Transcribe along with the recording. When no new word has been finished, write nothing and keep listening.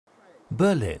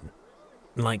Berlin.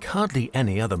 Like hardly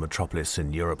any other metropolis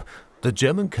in Europe, the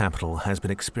German capital has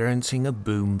been experiencing a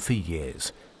boom for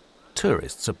years.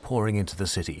 Tourists are pouring into the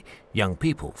city. Young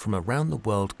people from around the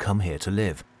world come here to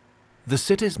live. The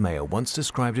city's mayor once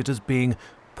described it as being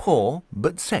poor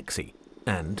but sexy.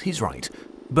 And he's right.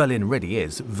 Berlin really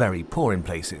is very poor in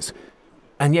places.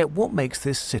 And yet what makes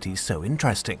this city so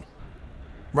interesting?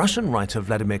 Russian writer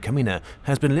Wladimir Kaminer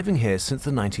has been living here since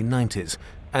the 1990s,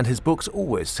 and his books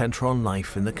always center on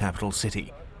life in the capital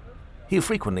city. He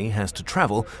frequently has to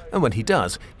travel, and when he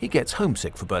does, he gets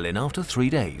homesick for Berlin after 3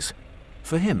 days.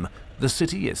 For him, the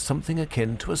city is something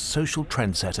akin to a social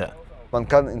trendsetter.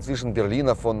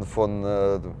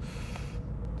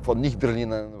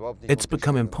 It's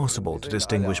become impossible to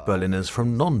distinguish Berliners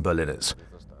from non-Berliners.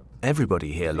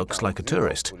 Everybody here looks like a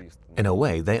tourist. In a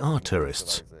way, they are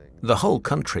tourists. The whole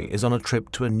country is on a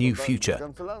trip to a new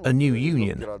future, a new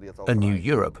union, a new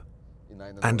Europe.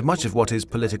 And much of what is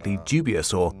politically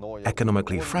dubious or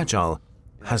economically fragile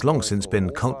has long since been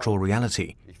cultural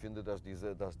reality.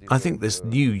 I think this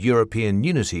new European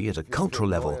unity at a cultural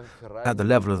level, at the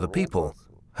level of the people,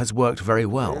 has worked very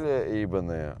well.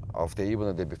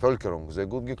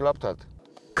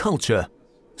 Culture,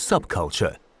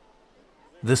 subculture.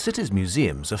 The city's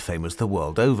museums are famous the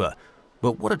world over,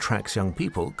 but what attracts young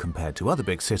people compared to other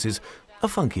big cities are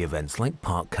funky events like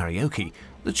park karaoke,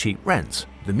 the cheap rents,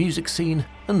 the music scene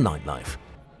and nightlife.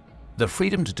 The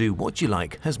freedom to do what you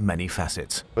like has many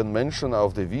facets. When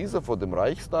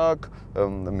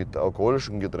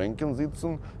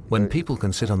people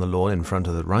can sit on the lawn in front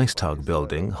of the Reichstag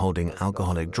building holding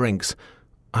alcoholic drinks,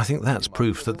 I think that's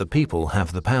proof that the people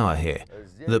have the power here,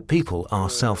 that people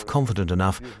are self-confident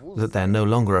enough that they're no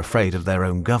longer afraid of their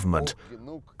own government.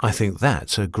 I think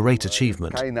that's a great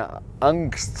achievement.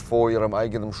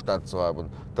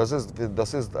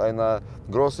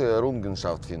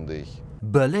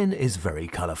 Berlin is very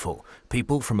colourful.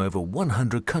 People from over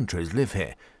 100 countries live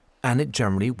here, and it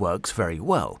generally works very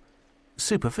well.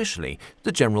 Superficially,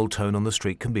 the general tone on the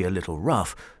street can be a little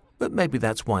rough, but maybe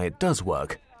that's why it does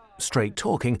work. Straight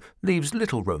talking leaves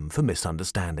little room for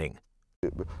misunderstanding.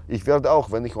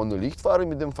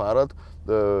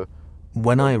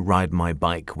 When I ride my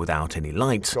bike without any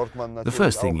lights, the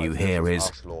first thing you hear is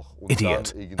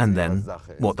 "idiot" and then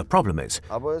what the problem is.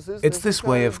 It's this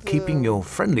way of keeping your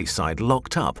friendly side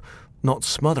locked up, not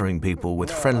smothering people with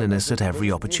friendliness at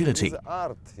every opportunity.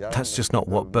 That's just not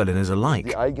what Berliners are like.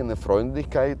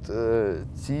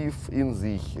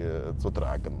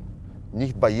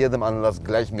 Nicht bei jedem Anlass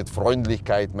gleich mit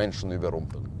Freundlichkeit Menschen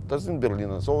überrumpeln. Das sind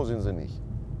Berliner, so sind sie nicht.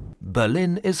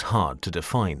 Berlin is hard to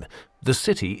define. The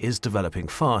city is developing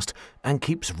fast and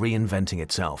keeps reinventing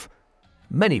itself.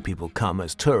 Many people come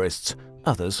as tourists,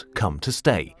 others come to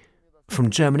stay. From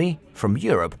Germany, from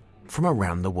Europe, from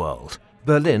around the world.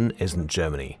 Berlin isn't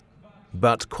Germany.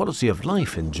 But quality of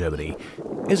life in Germany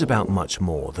is about much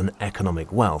more than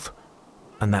economic wealth.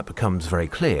 And that becomes very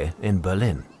clear in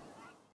Berlin.